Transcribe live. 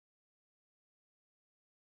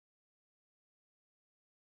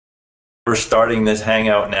We're starting this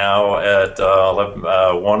hangout now at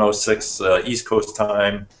 1:06 East Coast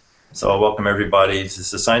time. So welcome everybody. This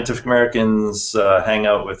is the Scientific Americans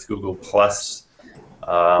hangout with Google Plus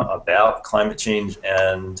about climate change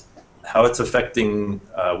and how it's affecting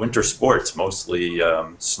winter sports, mostly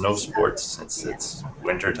snow sports since it's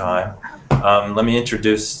winter time. Let me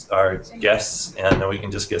introduce our guests and then we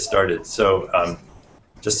can just get started. So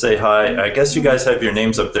just say hi. I guess you guys have your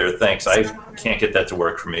names up there. Thanks. I can't get that to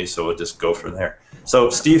work for me, so we'll just go from there.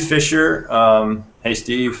 So Steve Fisher. Hey,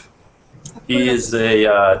 Steve. He is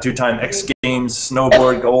a two-time X Games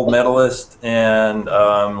snowboard gold medalist and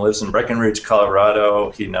lives in Breckenridge,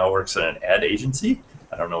 Colorado. He now works at an ad agency.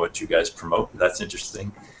 I don't know what you guys promote, but that's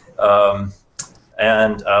interesting. And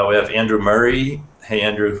we have Andrew Murray. Hey,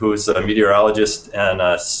 Andrew, who's a meteorologist and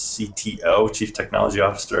a CTO, Chief Technology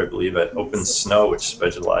Officer, I believe, at OpenSnow, which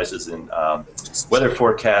specializes in weather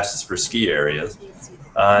forecasts for ski areas.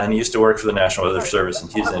 And he used to work for the National Weather Service,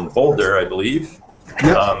 and he's in Boulder, I believe.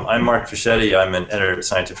 Yep. I'm Mark Fischetti. I'm an editor at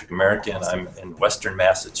Scientific American. I'm in Western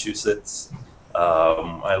Massachusetts.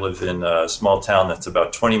 I live in a small town that's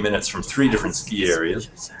about 20 minutes from 3 different ski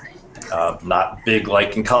areas. Not big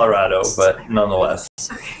like in Colorado, but nonetheless.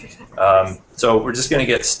 So we're just going to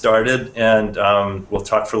get started, and we'll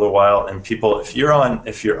talk for a little while. And people, if you're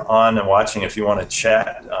on and watching, if you want to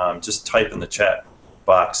chat, just type in the chat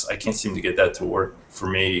box. I can't seem to get that to work for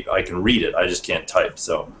me. I can read it, I just can't type.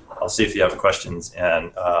 So I'll see if you have questions.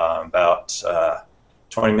 And about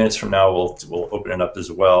 20 minutes from now, we'll open it up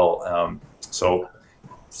as well. So,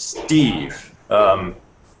 Steve.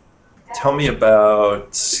 Tell me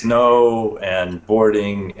about snow and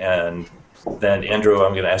boarding, and then Andrew,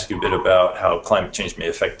 I'm going to ask you a bit about how climate change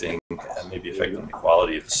may maybe affecting the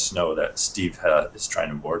quality of snow that Steve is trying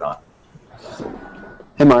to board on.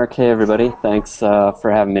 Hey Mark, hey everybody. Thanks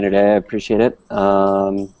for having me today. I appreciate it.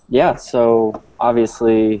 Yeah, so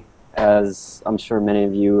obviously, as I'm sure many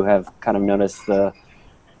of you have kind of noticed, the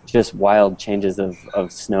just wild changes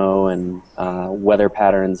of snow and weather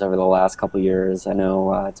patterns over the last couple of years. I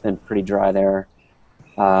know it's been pretty dry there.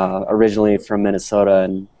 Originally from Minnesota,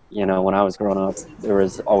 and when I was growing up, there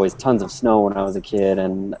was always tons of snow when I was a kid,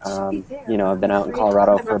 and I've been out in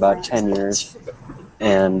Colorado for about 10 years,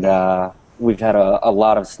 and we've had a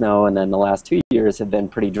lot of snow, and then the last 2 years have been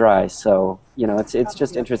pretty dry. So it's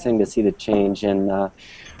just interesting to see the change in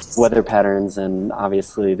weather patterns and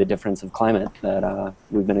obviously the difference of climate that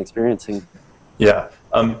we've been experiencing. Yeah.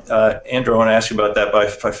 Andrew, I want to ask you about that,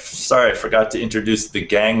 but sorry, I forgot to introduce the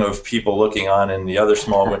gang of people looking on in the other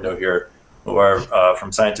small window here who are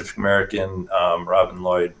from Scientific American, Robin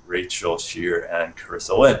Lloyd, Rachel Shear, and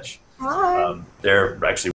Carissa Lynch. Hi. They're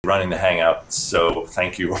actually running the Hangout, so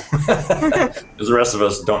thank you. Because the rest of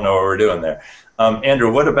us don't know what we're doing there.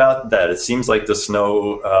 Andrew, what about that? It seems like the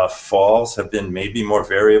snow falls have been maybe more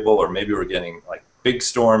variable, or maybe we're getting like big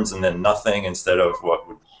storms and then nothing instead of what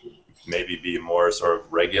would maybe be a more sort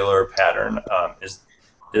of regular pattern.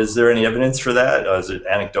 Is there any evidence for that? Is it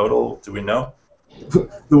anecdotal? Do we know?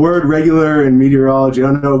 The word regular in meteorology, I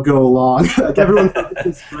don't know, go along. Like everyone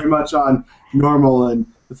focuses very much on normal, and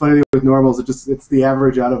the funny thing with normal is it's the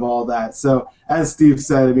average out of all that. So as Steve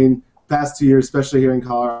said, I mean, past 2 years, especially here in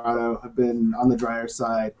Colorado, have been on the drier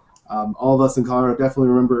side. All of us in Colorado definitely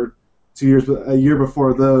remember 2 years, a year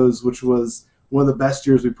before those, which was one of the best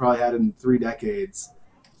years we probably had in 3 decades.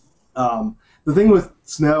 The thing with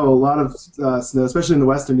snow, a lot of snow, especially in the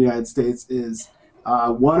western United States, is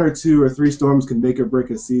 1 or 2 or 3 storms can make or break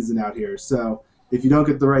a season out here. So if you don't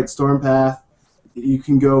get the right storm path, you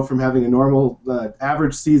can go from having a normal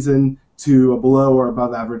average season to a below or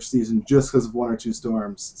above average season just because of 1 or 2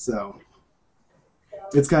 storms. So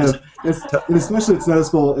it's kind of, and especially it's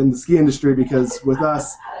noticeable in the ski industry because with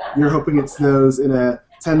us, you're hoping it snows in a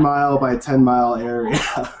 10-mile by 10-mile area.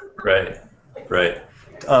 Right, right.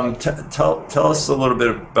 Tell us a little bit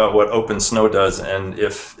about what OpenSnow does, and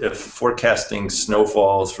if forecasting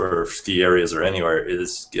snowfalls for ski areas or anywhere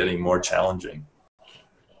is getting more challenging.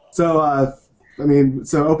 So,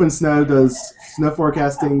 so OpenSnow does snow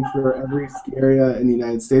forecasting for every ski area in the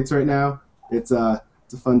United States right now. It's a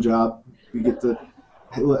fun job. We get to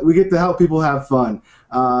help people have fun.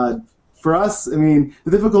 For us, I mean,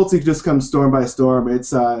 the difficulty just comes storm by storm.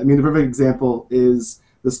 It's the perfect example is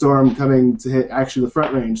the storm coming to hit actually the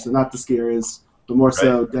Front Range, so not the ski areas, but more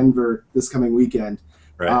so Denver this coming weekend.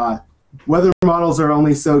 Right. Weather models are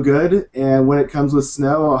only so good, and when it comes with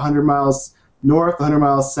snow, 100 miles north, 100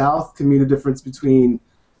 miles south can mean a difference between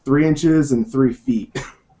 3 inches and 3 feet.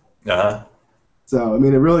 Uh-huh. So, I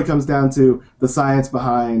mean, it really comes down to the science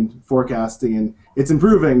behind forecasting, and it's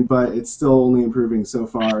improving, but it's still only improving so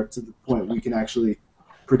far to the point we can actually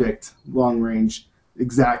predict long range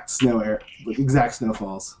exact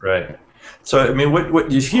snowfalls. Right. So, I mean, what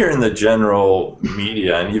you hear in the general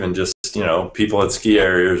media and even just, people at ski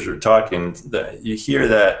areas are talking, that you hear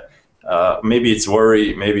that maybe it's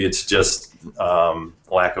worry, maybe it's just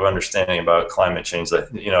lack of understanding about climate change. That,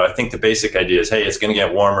 I think the basic idea is, hey, it's going to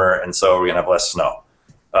get warmer, and so we're going to have less snow.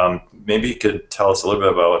 Maybe you could tell us a little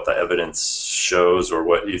bit about what the evidence shows or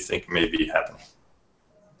what you think may be happening.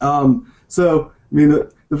 So, I mean,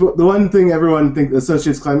 the one thing everyone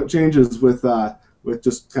associates climate change is with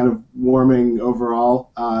just kind of warming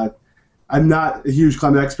overall. I'm not a huge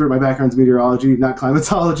climate expert. My background's meteorology, not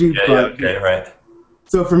climatology. Okay, right.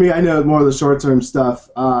 So for me, I know more of the short-term stuff.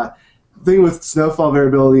 The thing with snowfall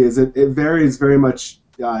variability is it varies very much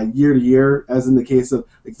year to year, as in the case of,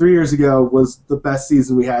 like, 3 years ago was the best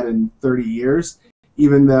season we had in 30 years,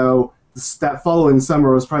 even though that following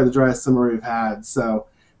summer was probably the driest summer we've had. So,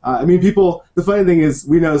 I mean, the funny thing is,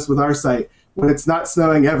 we notice with our site, when it's not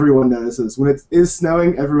snowing, everyone notices. When it is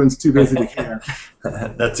snowing, everyone's too busy to care.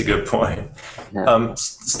 That's a good point. Yeah.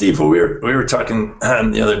 Steve, we were talking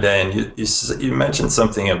the other day, and you mentioned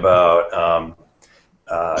something about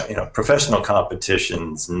professional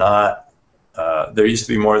competitions. Not there used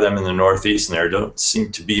to be more of them in the Northeast, and there don't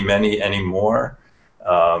seem to be many anymore.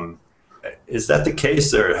 Is that the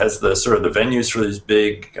case, or has the venues for these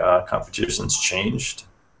big competitions changed?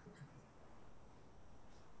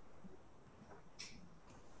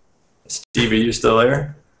 Steve, are you still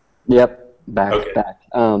there? Yep, back.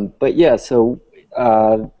 But yeah, so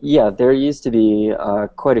there used to be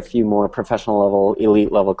quite a few more professional level,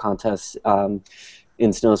 elite level contests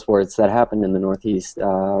in snow sports that happened in the Northeast.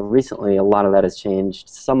 Recently, a lot of that has changed.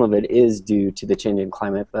 Some of it is due to the changing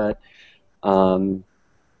climate, but some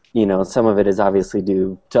of it is obviously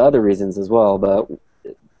due to other reasons as well. But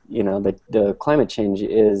the climate change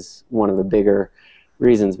is one of the bigger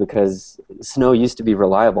reasons, because snow used to be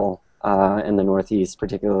reliable in the Northeast,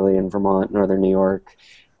 particularly in Vermont, northern New York,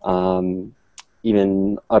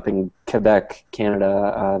 even up in Quebec,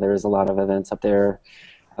 Canada. There was a lot of events up there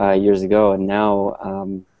years ago, and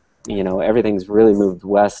now everything's really moved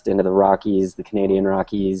west into the Rockies, the Canadian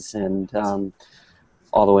Rockies, and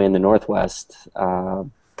all the way in the Northwest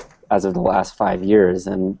as of the last 5 years,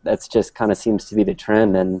 and that's just kind of seems to be the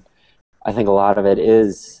trend. And I think a lot of it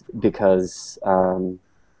is because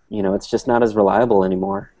it's just not as reliable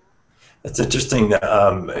anymore. It's interesting.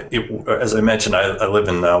 As I mentioned, I live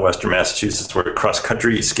in Western Massachusetts, where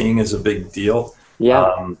cross-country skiing is a big deal. Yeah.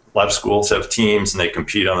 A lot of schools have teams, and they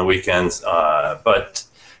compete on the weekends. But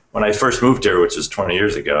when I first moved here, which is 20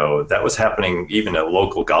 years ago, that was happening even at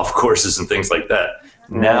local golf courses and things like that.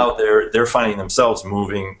 Right. Now they're finding themselves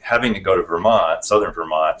having to go to Vermont, southern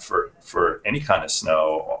Vermont, for any kind of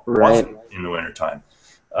snow, right, in the wintertime.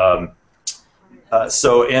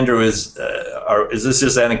 So, Andrew, is this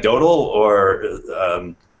just anecdotal, or?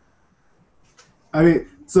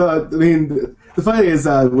 The funny thing is,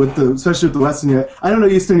 especially with the Western, I don't know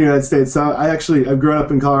Eastern United States. So I've grown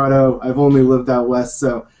up in Colorado. I've only lived out west.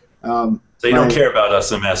 So you don't care about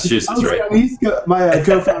us in Massachusetts, right? My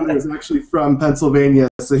co-founder is actually from Pennsylvania,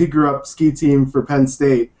 so he grew up ski team for Penn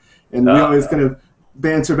State, and we always kind of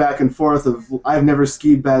banter back and forth of, I've never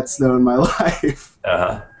skied bad snow in my life.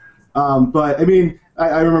 Uh-huh. But I mean,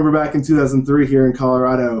 I remember back in 2003 here in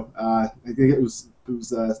Colorado. I think it was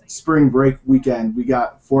spring break weekend. We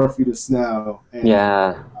got 4 feet of snow. And,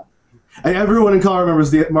 yeah. Everyone in Colorado remembers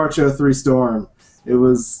the March 03 storm. It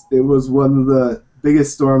was one of the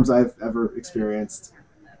biggest storms I've ever experienced,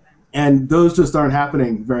 and those just aren't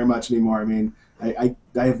happening very much anymore. I mean, I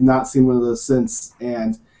have not seen one of those since,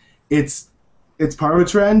 and it's part of a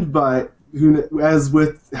trend, but as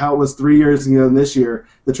with how it was 3 years ago and this year,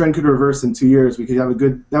 the trend could reverse in 2 years. We could have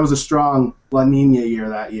that was a strong La Nina year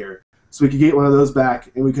that year. So we could get one of those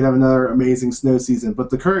back, and we could have another amazing snow season.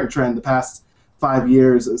 But the current trend, the past 5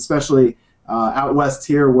 years, especially out west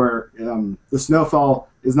here, where the snowfall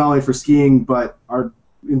is not only for skiing, but our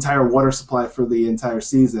entire water supply for the entire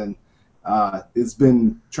season has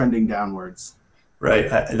been trending downwards.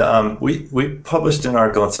 Right. We published an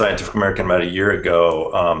article in Scientific American about a year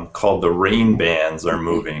ago called "The Rain Bands Are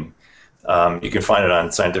Moving." You can find it on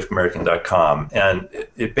scientificamerican.com, and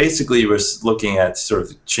it basically was looking at sort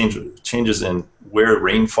of changes in where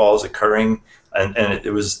rainfall is occurring, and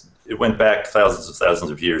it went back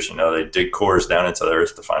thousands of years. They dig cores down into the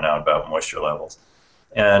earth to find out about moisture levels,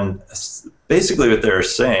 and basically what they were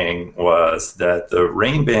saying was that the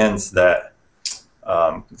rain bands that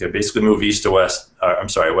they basically move west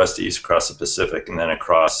to east across the Pacific and then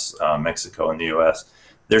across Mexico and the U.S.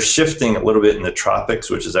 they're shifting a little bit in the tropics,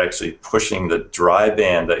 which is actually pushing the dry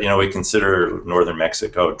band that, we consider northern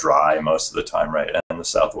Mexico dry most of the time, right? And the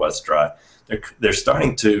Southwest dry. They're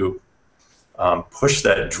starting to push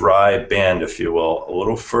that dry band, if you will, a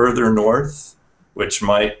little further north, which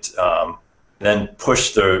might then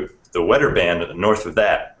push the wetter band north of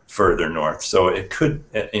that further north. So it could,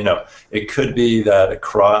 it could be that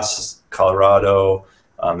across Colorado,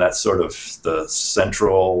 that's sort of the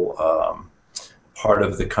central part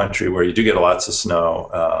of the country where you do get lots of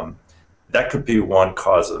snow. That could be one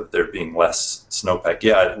cause of there being less snowpack.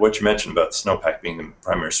 Yeah, what you mentioned about snowpack being the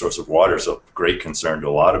primary source of water is a great concern to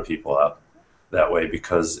a lot of people out that way,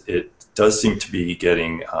 because it does seem to be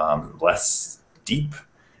getting less deep,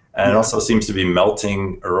 and it also seems to be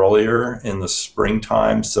melting earlier in the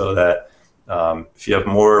springtime, so that if you have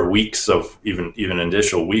more weeks of even an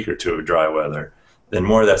initial week or two of dry weather, then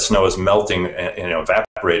more of that snow is melting and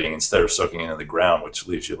evaporating instead of soaking into the ground, which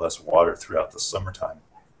leaves you less water throughout the summertime.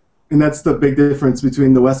 And that's the big difference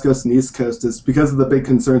between the West Coast and East Coast, is because of the big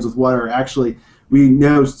concerns with water. Actually, we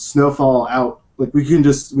know snowfall out, like we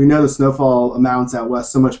know the snowfall amounts out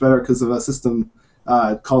west so much better because of a system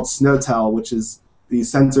called SnowTel, which is the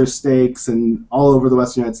sensor stakes and all over the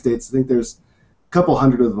Western United States. I think there's a couple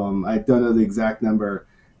hundred of them. I don't know the exact number.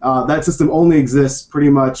 That system only exists pretty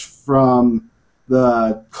much from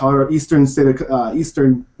the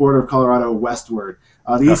eastern border of Colorado westward.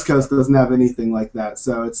 The East Coast doesn't have anything like that,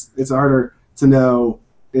 so it's harder to know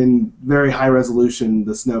in very high resolution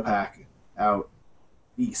the snowpack out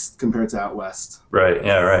east compared to out west. Right.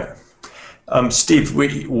 Yeah. Right. Steve,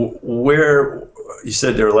 where you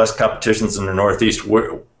said there are less competitions in the Northeast,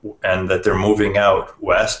 and that they're moving out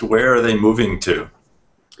west. Where are they moving to?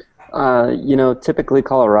 Typically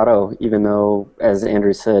Colorado, even though, as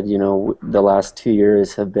Andrew said, the last 2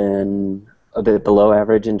 years have been a bit below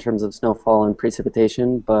average in terms of snowfall and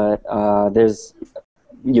precipitation, but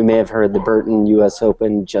you may have heard the Burton U.S.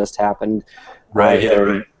 Open just happened. Right,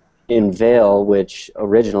 right. In Vail, which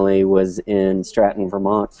originally was in Stratton,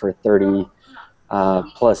 Vermont for 30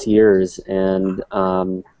 plus years, and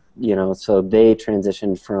so they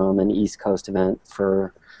transitioned from an East Coast event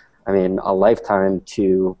for a lifetime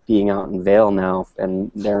to being out in Vail now, and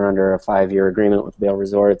they're under a 5-year agreement with Vail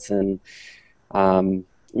Resorts. And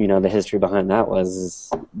the history behind that was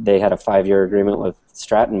they had a 5-year agreement with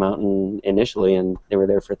Stratton Mountain initially, and they were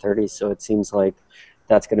there for 30. So it seems like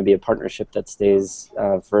that's going to be a partnership that stays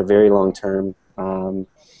for a very long term.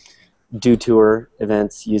 Do tour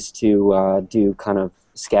events used to do kind of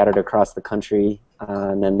scattered across the country,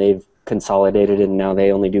 and then they've consolidated, and now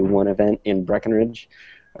they only do one event in Breckenridge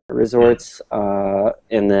Resorts,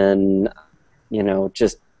 and then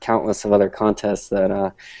just countless of other contests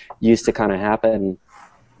that used to kind of happen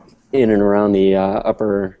in and around the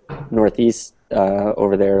upper Northeast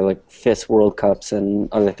over there, like FIS World Cups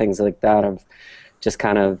and other things like that, have just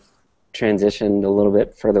kind of transitioned a little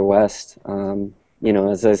bit further west.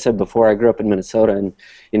 As I said before, I grew up in Minnesota, and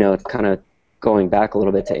kind of going back a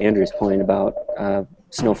little bit to Andrew's point about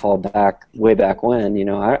snowfall way back when,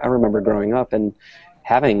 I remember growing up and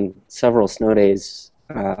having several snow days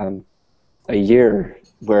a year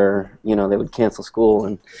where they would cancel school,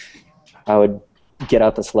 and I would get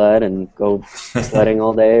out the sled and go sledding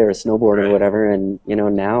all day or snowboard or whatever. And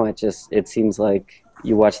now it seems like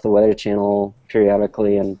you watch the Weather Channel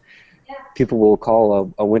periodically, and people will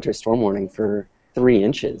call a winter storm warning for 3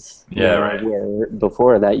 inches. Yeah, right. Where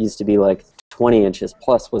before that used to be like 20 inches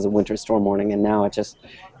plus was a winter storm warning, and now it just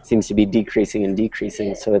seems to be decreasing and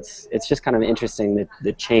decreasing. So it's just kind of interesting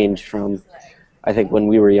the change from, I think, when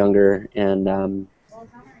we were younger and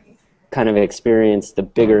kind of experienced the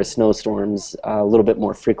bigger snowstorms a little bit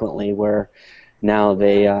more frequently, where now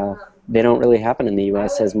they don't really happen in the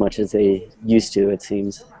U.S. as much as they used to, it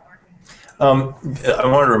seems. I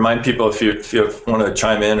want to remind people, if you want to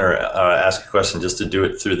chime in or ask a question, just to do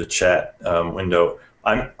it through the chat window.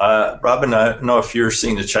 Robin, I don't know if you're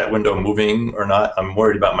seeing the chat window moving or not. I'm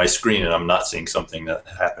worried about my screen, and I'm not seeing something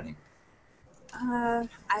happening.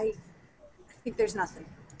 I think there's nothing.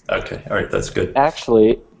 Okay, all right, that's good.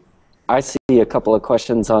 Actually, I see a couple of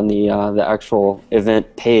questions on the actual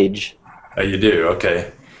event page. Oh, you do?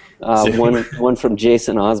 Okay. One from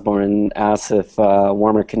Jason Osborne asks if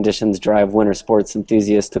warmer conditions drive winter sports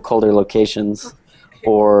enthusiasts to colder locations,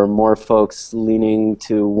 or more folks leaning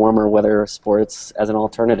to warmer weather sports as an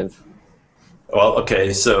alternative. Well,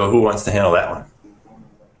 okay, so who wants to handle that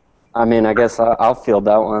one? I guess I'll field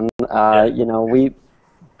that one. We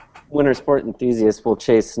winter sport enthusiasts will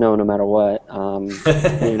chase snow no matter what.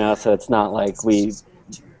 So it's not like we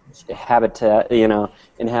habitat,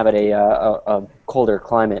 inhabit a colder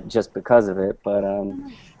climate just because of it. But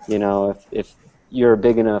if you're a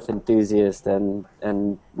big enough enthusiast and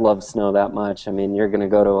love snow that much, I mean, you're going to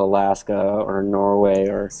go to Alaska or Norway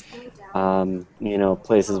or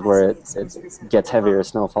places where it gets heavier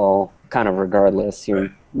snowfall kind of regardless.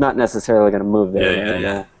 You're not necessarily going to move there.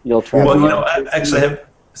 Yeah. You'll travel. Well, I actually have.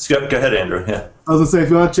 Go ahead, Andrew. Yeah. I was gonna say, if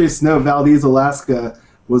you want to chase snow, Valdez, Alaska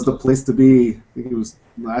was the place to be. I think it was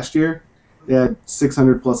last year. They had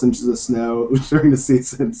 600 plus inches of snow during the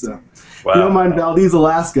season. So, if you don't mind Valdez,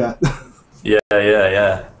 Alaska.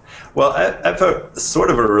 Yeah. Well, I have a sort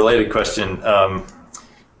of a related question.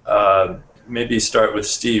 Maybe start with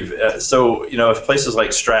Steve. So, if places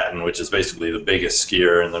like Stratton, which is basically the biggest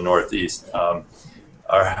skier in the Northeast,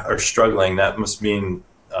 are struggling, that must mean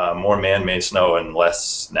more man-made snow and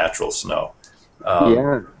less natural snow.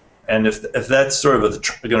 And if that's sort of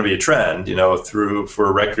going to be a trend,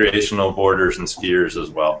 for recreational boarders and skiers as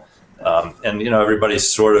well, and everybody's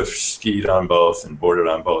sort of skied on both and boarded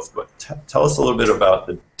on both. But tell us a little bit about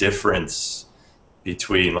the difference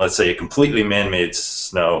between, let's say, a completely man-made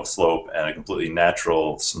snow slope and a completely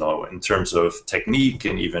natural snow in terms of technique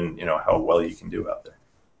and even how well you can do out there.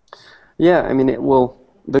 Yeah, I mean,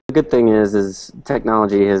 the good thing is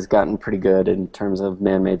technology has gotten pretty good in terms of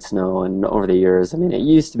man-made snow, and over the years, I mean, it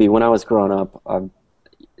used to be when I was growing up,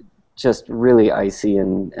 just really icy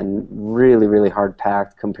and really, really hard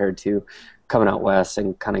packed compared to coming out west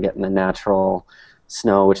and kind of getting the natural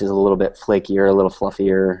snow, which is a little bit flakier, a little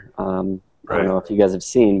fluffier. I don't know if you guys have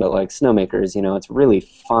seen, but like snowmakers, it's really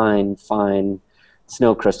fine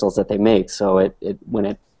snow crystals that they make. So it when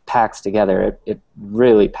it packs together, it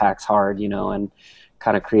really packs hard, and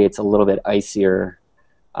kind of creates a little bit icier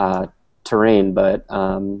terrain. But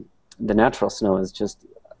the natural snow is just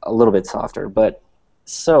a little bit softer. But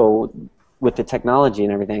so with the technology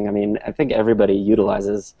and everything, I mean, I think everybody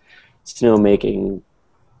utilizes snowmaking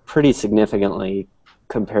pretty significantly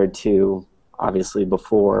compared to obviously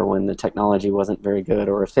before, when the technology wasn't very good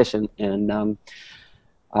or efficient. And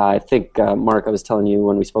I think, Mark, I was telling you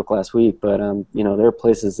when we spoke last week, but there are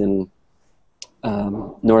places in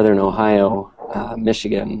northern Ohio,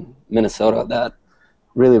 Michigan, Minnesota that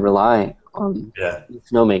really rely on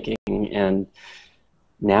snowmaking, and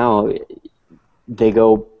now they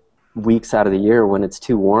go weeks out of the year when it's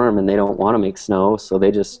too warm and they don't want to make snow, so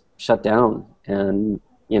they just shut down. And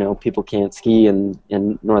people can't ski in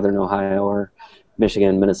northern Ohio or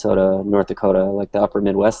Michigan, Minnesota, North Dakota, like the upper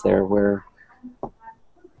Midwest there, where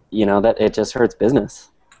that it just hurts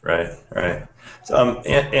business. Right. So,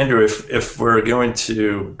 Andrew, if we're going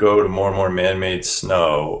to go to more and more man-made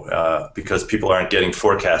snow, because people aren't getting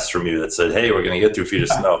forecasts from you that said, "Hey, we're going to get 2 feet of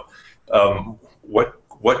snow,"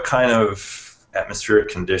 what kind of atmospheric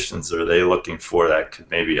conditions are they looking for that could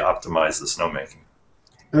maybe optimize the snowmaking?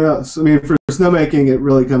 So, I mean, for snowmaking, it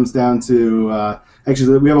really comes down to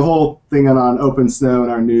actually we have a whole thing on OpenSnow in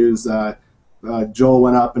our news. Joel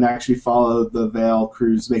went up and actually followed the Vail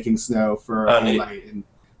crews making snow for a whole night. And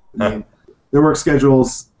I mean, their work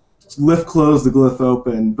schedules, lift closed, the glyph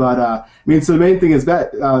open. But I mean, so the main thing is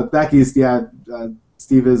back east,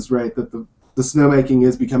 Steve is right that the snowmaking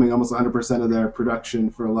is becoming almost 100% of their production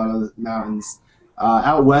for a lot of the mountains.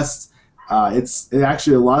 Out west, it's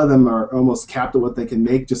actually a lot of them are almost capped at what they can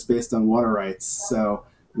make just based on water rights. So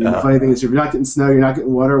I mean, the funny thing is, if you're not getting snow, you're not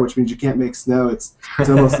getting water, which means you can't make snow. It's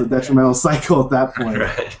almost a detrimental cycle at that point.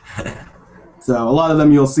 Right. So a lot of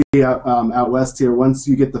them you'll see out west here. Once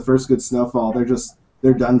you get the first good snowfall,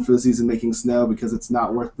 they're done for the season making snow because it's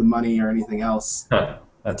not worth the money or anything else.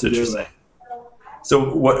 That's interesting.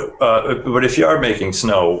 So but if you are making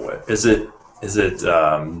snow, is it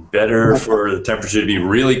better for the temperature to be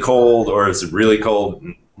really cold, or is it really cold?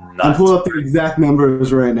 I'm pulling up the exact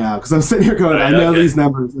numbers right now because I'm sitting here going, I know these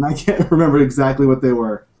numbers, and I can't remember exactly what they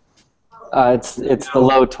were. It's the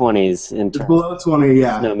low 20s in terms below 20,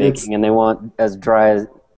 yeah. Snowmaking, and they want as dry as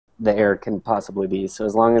the air can possibly be. So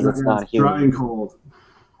as long as it's not humid. Dry and cold.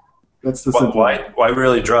 That's the simple. Why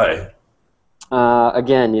really dry?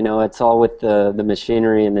 Again, it's all with the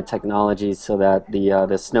machinery and the technology, so that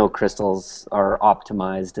the snow crystals are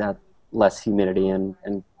optimized at less humidity and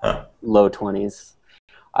low 20s.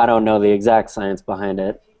 I don't know the exact science behind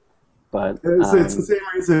it, but it's the same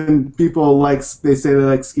reason people they say they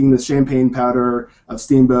like skiing the champagne powder of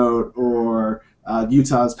Steamboat or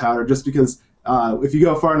Utah's powder, just because if you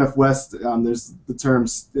go far enough west, there's the term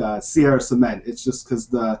Sierra cement. It's just because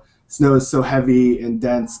the snow is so heavy and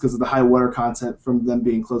dense because of the high water content from them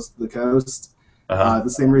being close to the coast. The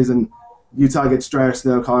same reason Utah gets drier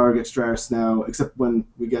snow, Colorado gets drier snow, except when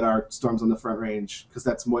we get our storms on the Front Range, because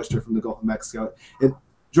that's moisture from the Gulf of Mexico.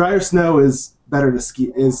 drier snow is better to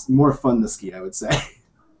ski, is more fun to ski, I would say.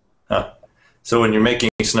 Huh. So when you're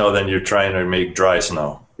making snow, then you're trying to make dry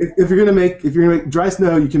snow. If you're gonna make dry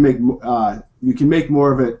snow, you can make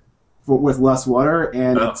more of it with less water,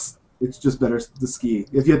 and it's just better to ski.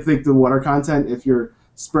 If you think the water content, if you're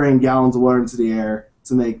spraying gallons of water into the air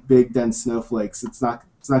to make big dense snowflakes, it's not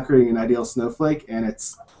creating an ideal snowflake, and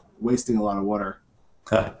it's wasting a lot of water.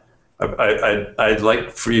 Huh. I'd like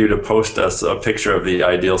for you to post us a picture of the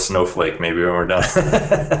ideal snowflake, maybe when we're done.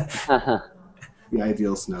 The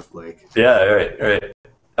ideal snowflake. Yeah, right.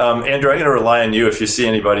 Andrew, I'm going to rely on you if you see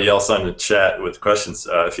anybody else on the chat with questions,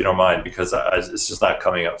 if you don't mind, because it's just not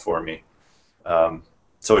coming up for me.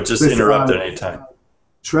 So just interrupt at any time.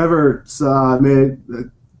 Trevor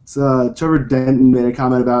Denton made a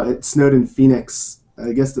comment about it snowed in Phoenix.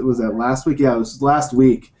 I guess it was last week. Yeah, it was last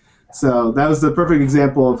week. So that was the perfect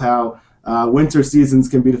example of how winter seasons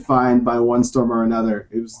can be defined by one storm or another.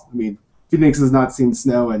 Phoenix has not seen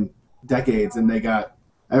snow in decades, and I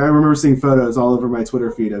remember seeing photos all over my Twitter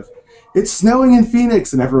feed of it's snowing in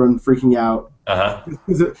Phoenix, and everyone freaking out.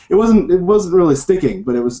 It wasn't really sticking,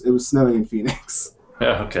 but it was snowing in Phoenix.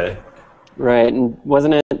 Yeah, okay. Right, and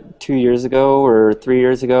wasn't it 2 years ago or 3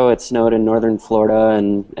 years ago? It snowed in northern Florida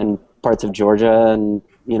and parts of Georgia, and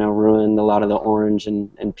ruined a lot of the orange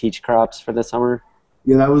and peach crops for the summer.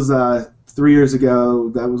 Yeah, that was 3 years ago.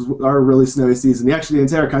 That was our really snowy season. Actually, the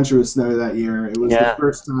entire country was snowy that year. It was the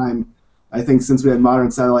first time, I think, since we had modern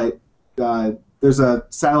satellite. There's a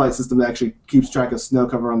satellite system that actually keeps track of snow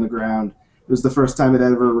cover on the ground. It was the first time it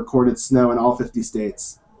ever recorded snow in all 50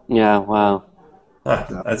 states. Yeah, wow.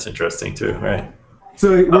 That's interesting too, right?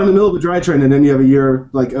 So we're in the middle of a dry trend, and then you have a year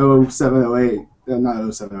like 07, 08.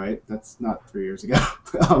 Not 07, 08. That's not 3 years ago.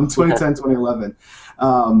 2010, 2011.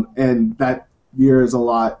 And that year is of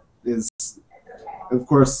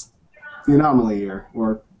course, the anomaly year,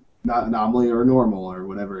 or not anomaly or normal or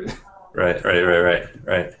whatever it is. Right.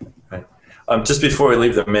 Just before we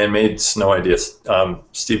leave the man-made snow ideas,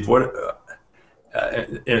 Steve,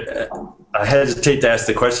 I hesitate to ask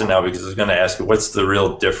the question now because I was going to ask what's the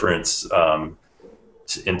real difference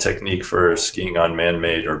in technique for skiing on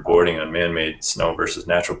man-made or boarding on man-made snow versus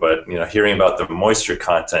natural. But hearing about the moisture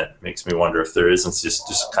content makes me wonder if there isn't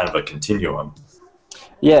just kind of a continuum.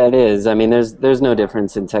 Yeah, it is. I mean, there's no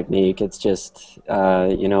difference in technique. It's just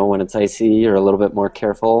when it's icy, you're a little bit more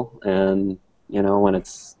careful, and when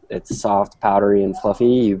it's soft, powdery, and fluffy,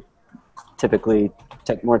 you typically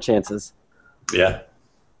take more chances. Yeah.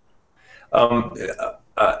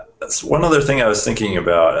 One other thing I was thinking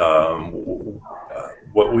about,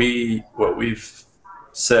 what we've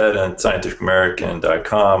said on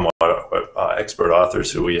scientificamerican.com, what expert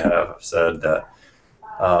authors who we have said that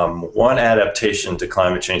one adaptation to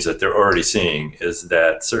climate change that they're already seeing is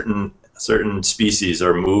that certain species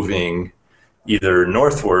are moving either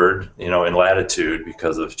northward, in latitude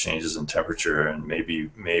because of changes in temperature and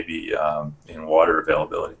maybe in water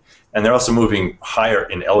availability, and they're also moving higher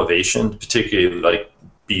in elevation, particularly like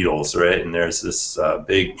beetles, right? And there's this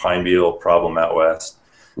big pine beetle problem out west,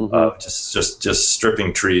 just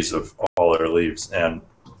stripping trees of all their leaves, and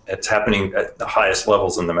it's happening at the highest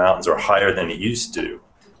levels in the mountains, or higher than it used to,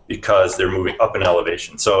 because they're moving up in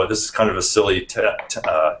elevation. So this is kind of a silly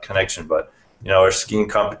connection, but are skiing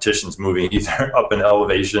competitions moving either up in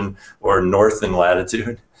elevation or north in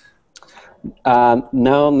latitude?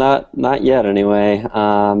 No, not yet anyway.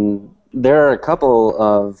 There are a couple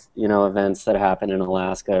of events that happen in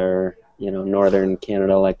Alaska or northern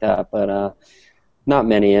Canada like that, but not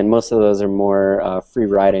many, and most of those are more free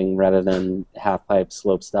riding rather than half pipe,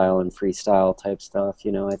 slope style, and freestyle type stuff.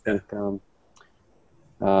 I think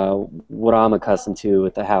what I'm accustomed to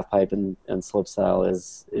with the half pipe and slope style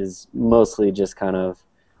is mostly just kind of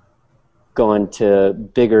going to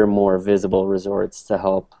bigger, more visible resorts to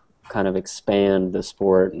help kind of expand the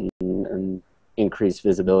sport and increase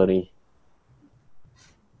visibility.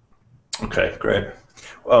 Okay, great.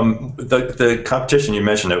 The competition you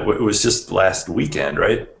mentioned, it was just last weekend,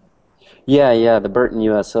 right? Yeah, the Burton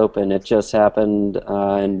U.S. Open. It just happened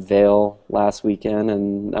in Vail last weekend,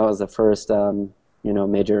 and that was the first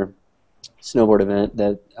major snowboard event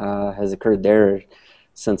that has occurred there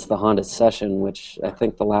since the Honda session, which I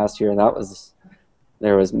think the last year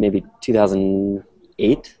there was maybe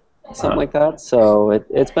 2008, something like that. So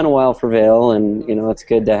it's been a while for Vail, and it's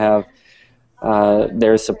good to have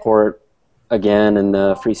their support again in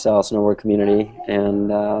the freestyle snowboard community, and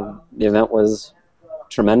the event was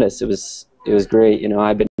tremendous. It was great.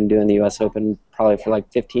 I've been doing the U.S. Open probably for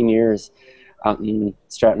like 15 years out in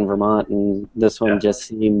Stratton, Vermont, and this one just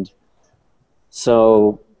seemed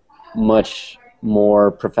so much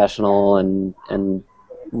more professional and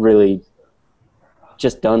really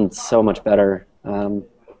just done so much better.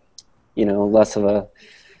 You know, less of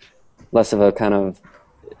a kind of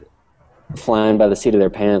flying by the seat of their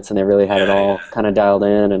pants, and they really had it all kind of dialed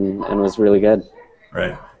in, and was really good.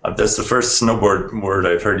 Right. That's the first snowboard word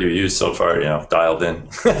I've heard you use so far, you know, dialed in.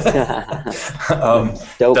 This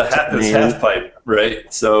half pipe,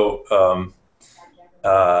 right? So,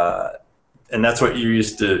 and that's what you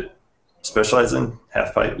used to specialize in,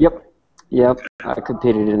 half pipe? Yep. I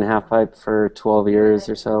competed in half pipe for 12 years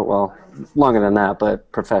or so. Well, longer than that,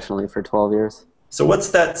 but professionally for 12 years. So what's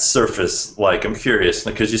that surface like? I'm curious,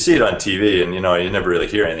 because you see it on TV, and, you know, you never really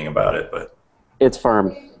hear anything about it, but... It's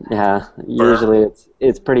firm, yeah. Firm? Usually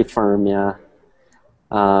it's pretty firm, yeah.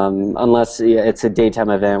 Unless it's a daytime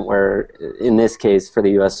event where, in this case, for the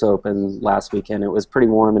U.S. Open last weekend, it was pretty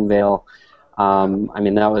warm in Vail. I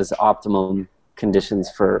mean, that was optimum conditions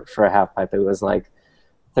for a half pipe. It was like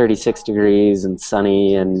 36 degrees and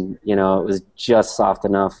sunny, and, you know, it was just soft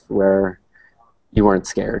enough where you weren't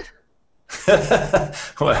scared.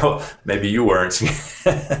 Well, maybe you weren't. This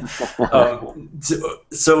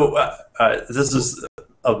is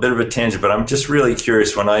a bit of a tangent, but I'm just really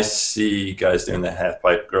curious when I see guys doing the half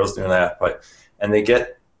pipe, girls doing the half pipe, and they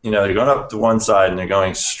get, you know, they're going up to one side and they're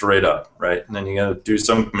going straight up, right? And then you're going to do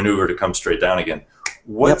some maneuver to come straight down again.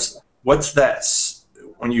 What's that?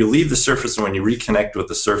 When you leave the surface and when you reconnect with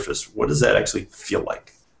the surface, what does that actually feel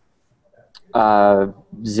like?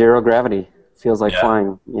 Zero gravity. Feels like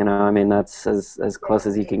flying, you know. I mean, that's as close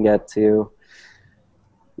as you can get to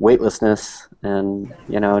weightlessness, and,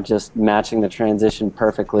 you know, just matching the transition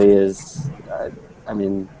perfectly is, I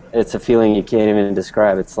mean, it's a feeling you can't even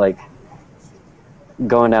describe. It's like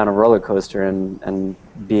going down a roller coaster and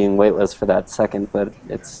being weightless for that second, but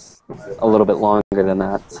it's a little bit longer than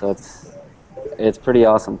that, so it's pretty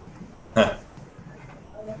awesome. Huh.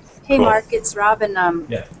 Hey, Cool. Mark, it's Robin. A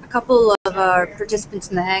couple of our participants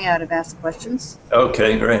in the Hangout have asked questions.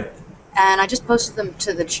 Okay, great. And I just posted them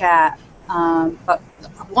to the chat, but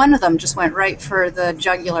one of them just went right for the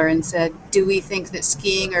jugular and said, do we think that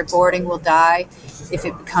skiing or boarding will die if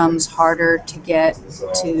it becomes harder to get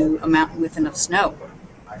to a mountain with enough snow?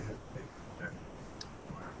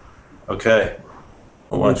 Okay.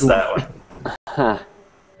 Who wants that one? I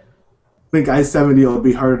think I-70 will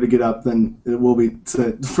be harder to get up than it will be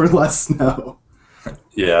for less snow.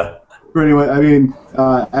 Yeah. But anyway, I mean,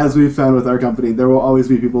 as we've found with our company, there will always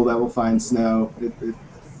be people that will find snow.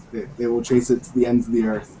 They will chase it to the ends of the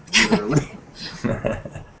earth, literally.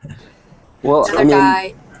 Well, Another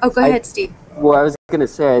guy. Oh, go ahead, Steve. Well, I was going to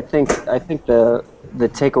say, I think the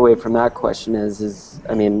takeaway from that question is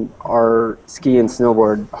I mean, are ski and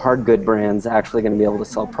snowboard hard good brands actually going to be able to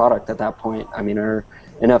sell product at that point? I mean, are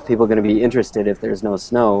enough people going to be interested if there's no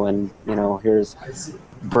snow? And, you know, here's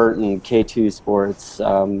Burton, K2 Sports,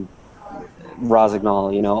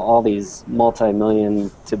 Rosignol, you know, all these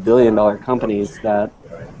multi-million to billion-dollar companies that,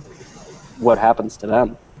 what happens to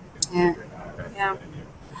them? Yeah.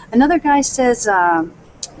 Another guy says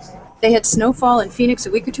they had snowfall in Phoenix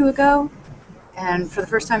a week or two ago, and for the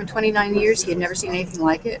first time in 29 years, he had never seen anything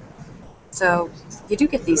like it. So you do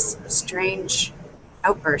get these strange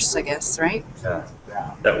outbursts, I guess, right? Yeah.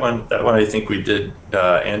 That one I think we did,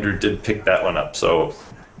 Andrew did pick that one up. So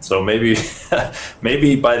maybe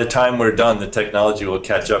maybe by the time we're done, the technology will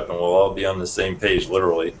catch up and we'll all be on the same page,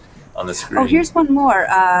 literally, on the screen. Oh, here's one more.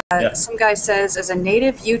 Some guy says, as a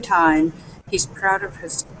native Utahan, he's proud of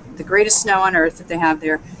the greatest snow on earth that they have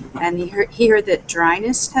there, and he heard that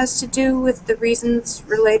dryness has to do with the reasons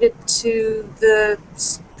related to the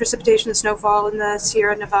precipitation and snowfall in the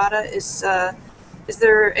Sierra Nevada. Is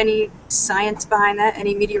there any science behind that?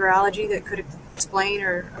 Any meteorology that could explain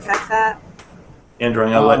or affect that? Andrew,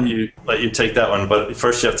 I'm going to let you take that one, but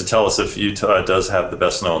first you have to tell us if Utah does have the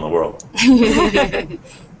best snow in the world.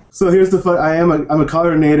 So here's the fun. I'm a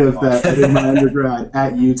Colorado native that I did my undergrad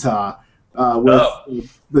at Utah with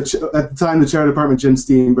at the time the chair of department, Jim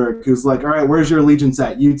Steenberg, who's like, all right, where's your allegiance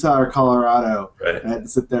at, Utah or Colorado? Right. And I had to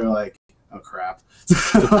sit there like, oh crap.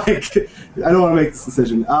 Like, I don't want to make this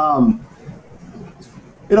decision.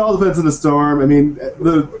 It all depends on the storm. I mean,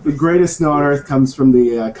 the greatest snow on Earth comes from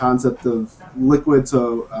the concept of liquid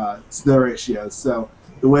to snow ratios. So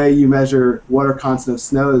the way you measure water content of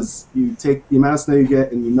snow is you take the amount of snow you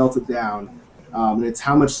get and you melt it down. And it's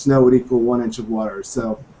how much snow would equal 1 inch of water.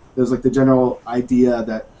 So there's like the general idea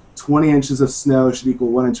that 20 inches of snow should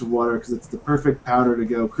equal 1 inch of water because it's the perfect powder to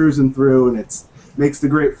go cruising through, and it makes the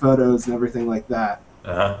great photos and everything like that.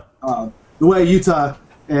 The way Utah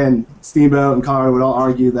and Steamboat and Colorado would all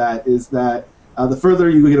argue that is that the further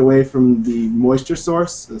you get away from the moisture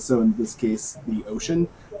source, so in this case the ocean,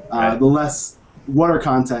 the less water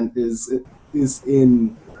content is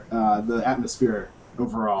in the atmosphere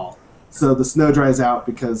overall. So the snow dries out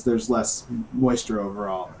because there's less moisture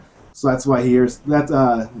overall. So that's why here's that.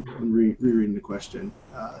 I'm rereading the question.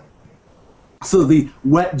 So the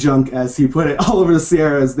wet junk, as he put it, all over the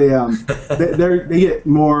Sierras, they get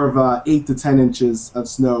more of 8 to 10 inches of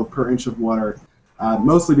snow per inch of water,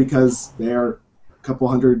 mostly because they are a couple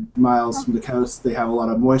hundred miles from the coast. They have a lot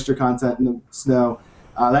of moisture content in the snow.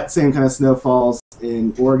 That same kind of snow falls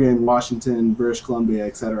in Oregon, Washington, British Columbia,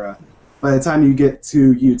 etc. By the time you get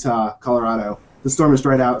to Utah, Colorado, the storm is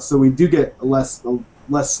dried out, so we do get less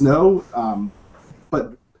snow,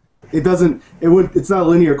 but it doesn't. It's not a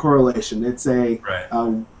linear correlation. It's a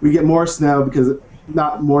we get more snow because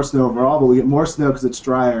not more snow overall, but we get more snow because it's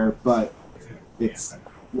drier, but it's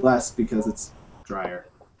less because it's drier.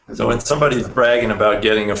 So when somebody's bragging about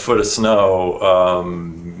getting a foot of snow,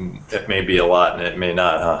 it may be a lot and it may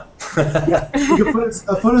not, huh? Yeah,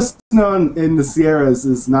 a foot of snow in the Sierras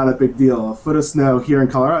is not a big deal. A foot of snow here in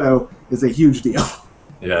Colorado is a huge deal.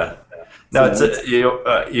 Yeah. No, So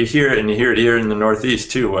you hear it, and you hear it here in the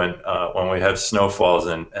Northeast too when we have snowfalls,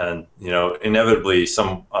 and inevitably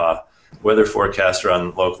some weather forecaster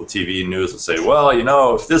on local TV news will say, well,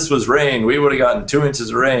 if this was rain, we would have gotten 2 inches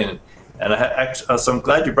of rain. And so I'm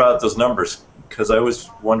glad you brought up those numbers, because I always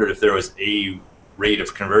wondered if there was a rate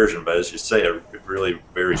of conversion, but as you say, it really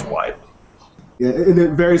varies widely. Yeah, and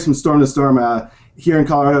it varies from storm to storm. Here in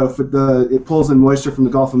Colorado, if it pulls in moisture from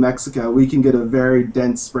the Gulf of Mexico, we can get a very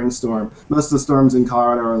dense spring storm. Most of the storms in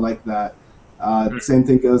Colorado are like that. Same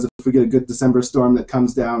thing goes if we get a good December storm that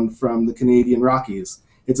comes down from the Canadian Rockies.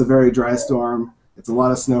 It's a very dry storm. It's a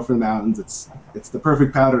lot of snow from the mountains. It's the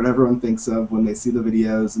perfect powder that everyone thinks of when they see the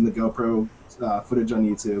videos and the GoPro footage on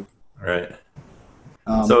YouTube. Right.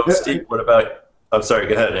 So, Steve, what about? I'm sorry.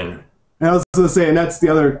 Go ahead. And I was going to say, and that's the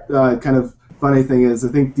other kind of funny thing is, I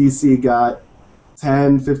think DC got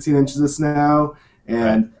 10, 15 inches of snow,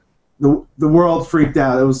 and the world freaked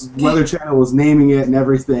out. It was Weather Channel was naming it and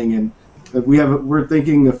everything, and we're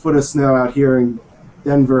thinking a foot of snow out here in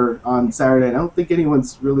Denver on Saturday. And I don't think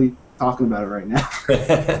anyone's really talking about it right now.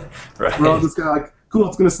 Right. We're all just kind of like, cool,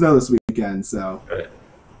 it's going to snow this weekend. So. Right.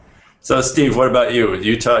 So, Steve, what about you?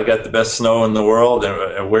 Utah got the best snow in the world,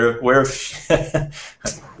 and where have you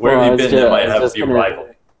been that might have you rival?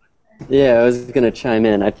 Yeah, I was going to chime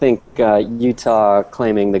in. I think Utah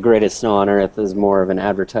claiming the greatest snow on earth is more of an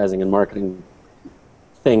advertising and marketing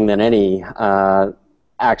thing than any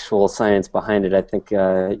actual science behind it. I think,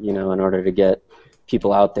 in order to get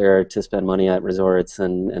people out there to spend money at resorts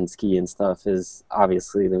and ski and stuff is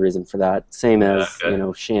obviously the reason for that. Same as,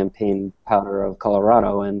 champagne powder of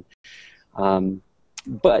Colorado. And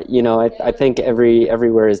but I think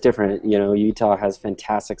everywhere is different. Utah has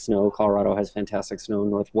fantastic snow. Colorado has fantastic snow.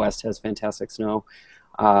 Northwest has fantastic snow.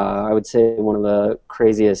 I would say one of the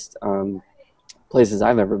craziest places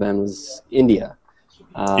I've ever been was India.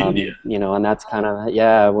 India. And that's kind of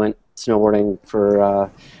I went snowboarding for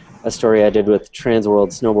a story I did with Transworld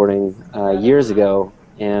Snowboarding years ago,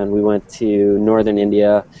 and we went to northern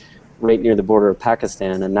India, right near the border of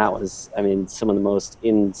Pakistan, and that was, some of the most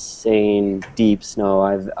insane deep snow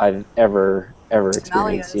I've ever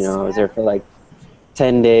experienced. I was there for like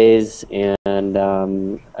 10 days, and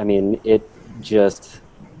it just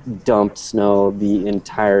dumped snow the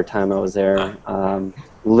entire time I was there,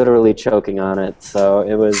 literally choking on it. So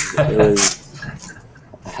it was a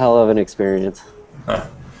hell of an experience. Huh.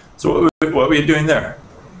 So what were you doing there?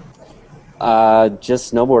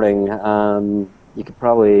 Just snowboarding. You could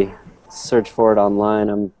probably search for it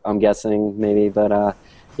online, I'm guessing, maybe, but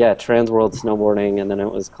Transworld Snowboarding, and then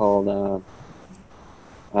it was called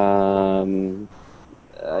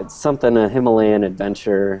something, a Himalayan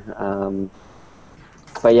adventure.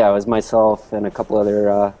 But it was myself and a couple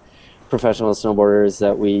other professional snowboarders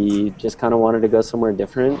that we just kind of wanted to go somewhere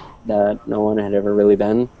different that no one had ever really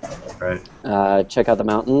been. Right. Check out the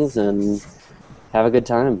mountains and have a good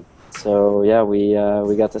time. So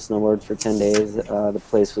we got to snowboard for 10 days. The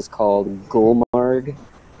place was called Gulmarg,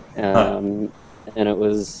 and it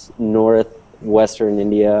was northwestern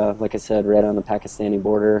India, like I said, right on the Pakistani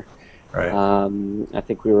border. Right. I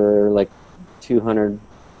think we were like 200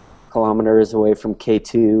 kilometers away from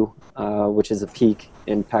K2, which is a peak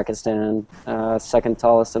in Pakistan, second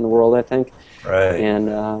tallest in the world, I think. Right. And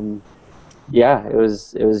it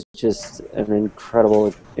was just an incredible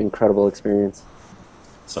experience.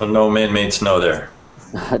 So no man-made snow there.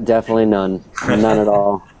 Definitely none at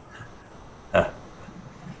all.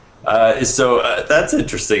 So that's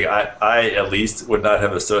interesting. I at least would not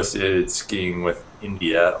have associated skiing with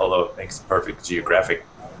India, although it makes perfect geographic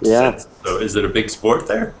sense. So is it a big sport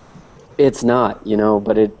there? It's not,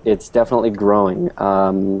 but it's definitely growing.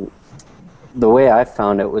 The way I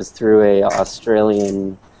found it was through a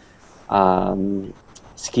Australian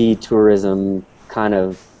ski tourism kind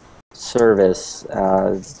of service.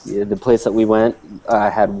 The place that we went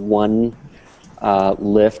had one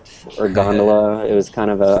lift or gondola. It was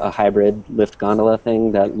kind of a hybrid lift gondola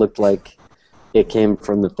thing that looked like it came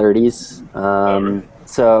from the 30s.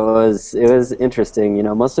 So it was interesting.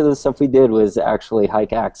 Most of the stuff we did was actually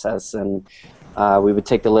hike access, and we would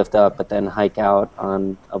take the lift up, but then hike out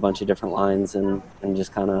on a bunch of different lines and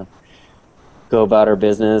just kind of go about our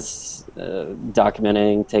business,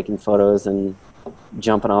 documenting, taking photos, and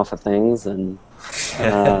jumping off of things. And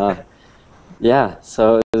yeah,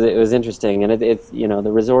 so it was interesting. And it's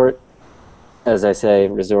the resort, as I say,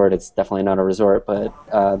 resort, it's definitely not a resort, but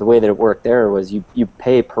the way that it worked there was you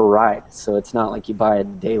pay per ride. So it's not like you buy a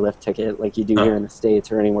day lift ticket like you do here in the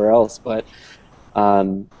States or anywhere else, but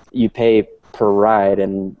you pay per ride,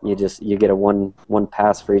 and you get a one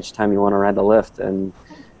pass for each time you want to ride the lift and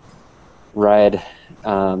ride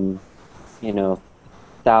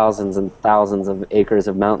thousands and thousands of acres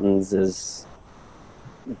of mountains, as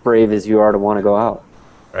brave as you are to want to go out.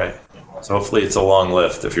 Right. So hopefully it's a long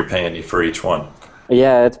lift if you're paying for each one.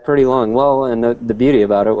 Yeah, it's pretty long. Well, and the beauty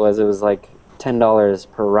about it was like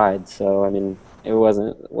 $10 per ride. So I mean, it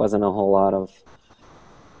wasn't a whole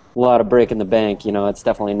lot of break in the bank. It's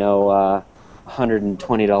definitely no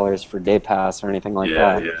 $120 for day pass or anything like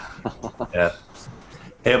that. Yeah.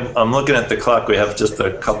 Hey, I'm looking at the clock. We have just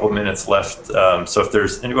a couple minutes left. So if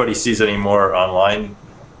there's anybody sees any more online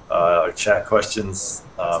or chat questions,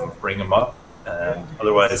 bring them up. And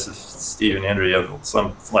otherwise, if Steve and Andrew, you have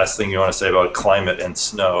some last thing you want to say about climate and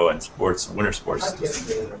snow and sports, winter sports,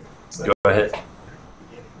 go ahead.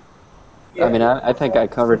 I mean, I think I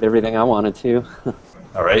covered everything I wanted to.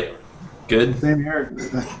 All right. Good. Same here.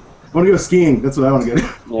 I want to go skiing. That's what I want to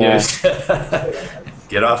go. Yeah.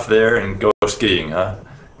 Get off there and go skiing, huh?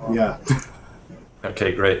 Yeah.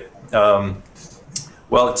 Okay, great.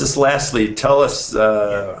 Well, just lastly, tell us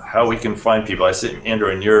how we can find people. I see,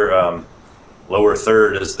 Andrew, in your lower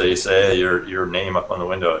third, as they say, your name up on the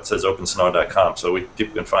window, it says OpenSnow.com, so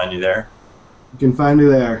people can find you there? You can find me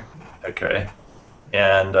there. Okay.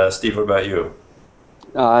 And Steve, what about you?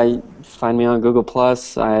 Find me on Google+.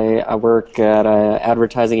 I work at an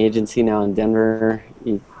advertising agency now in Denver.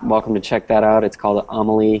 You're welcome to check that out. It's called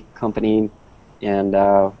Amelie Company, and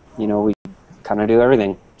we kind of do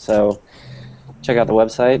everything. So check out the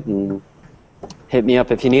website and hit me up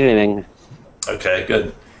if you need anything. Okay,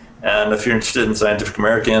 good. And if you're interested in Scientific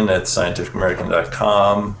American, it's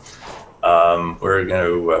scientificamerican.com.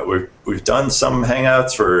 We've done some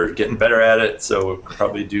Hangouts. We're getting better at it, so we'll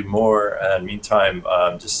probably do more. And meantime,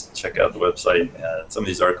 just check out the website. Some of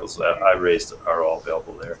these articles that I raised are all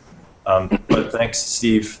available there. But thanks,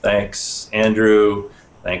 Steve. Thanks, Andrew.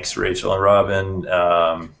 Thanks, Rachel and Robin.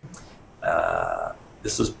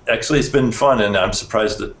 It's been fun, and I'm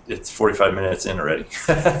surprised that it's 45 minutes in already.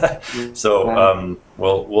 So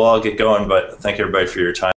we'll all get going, but thank everybody for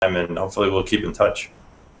your time, and hopefully we'll keep in touch.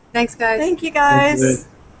 Thanks, guys. Thank you, guys.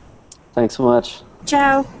 Thanks so much.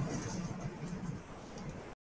 Ciao.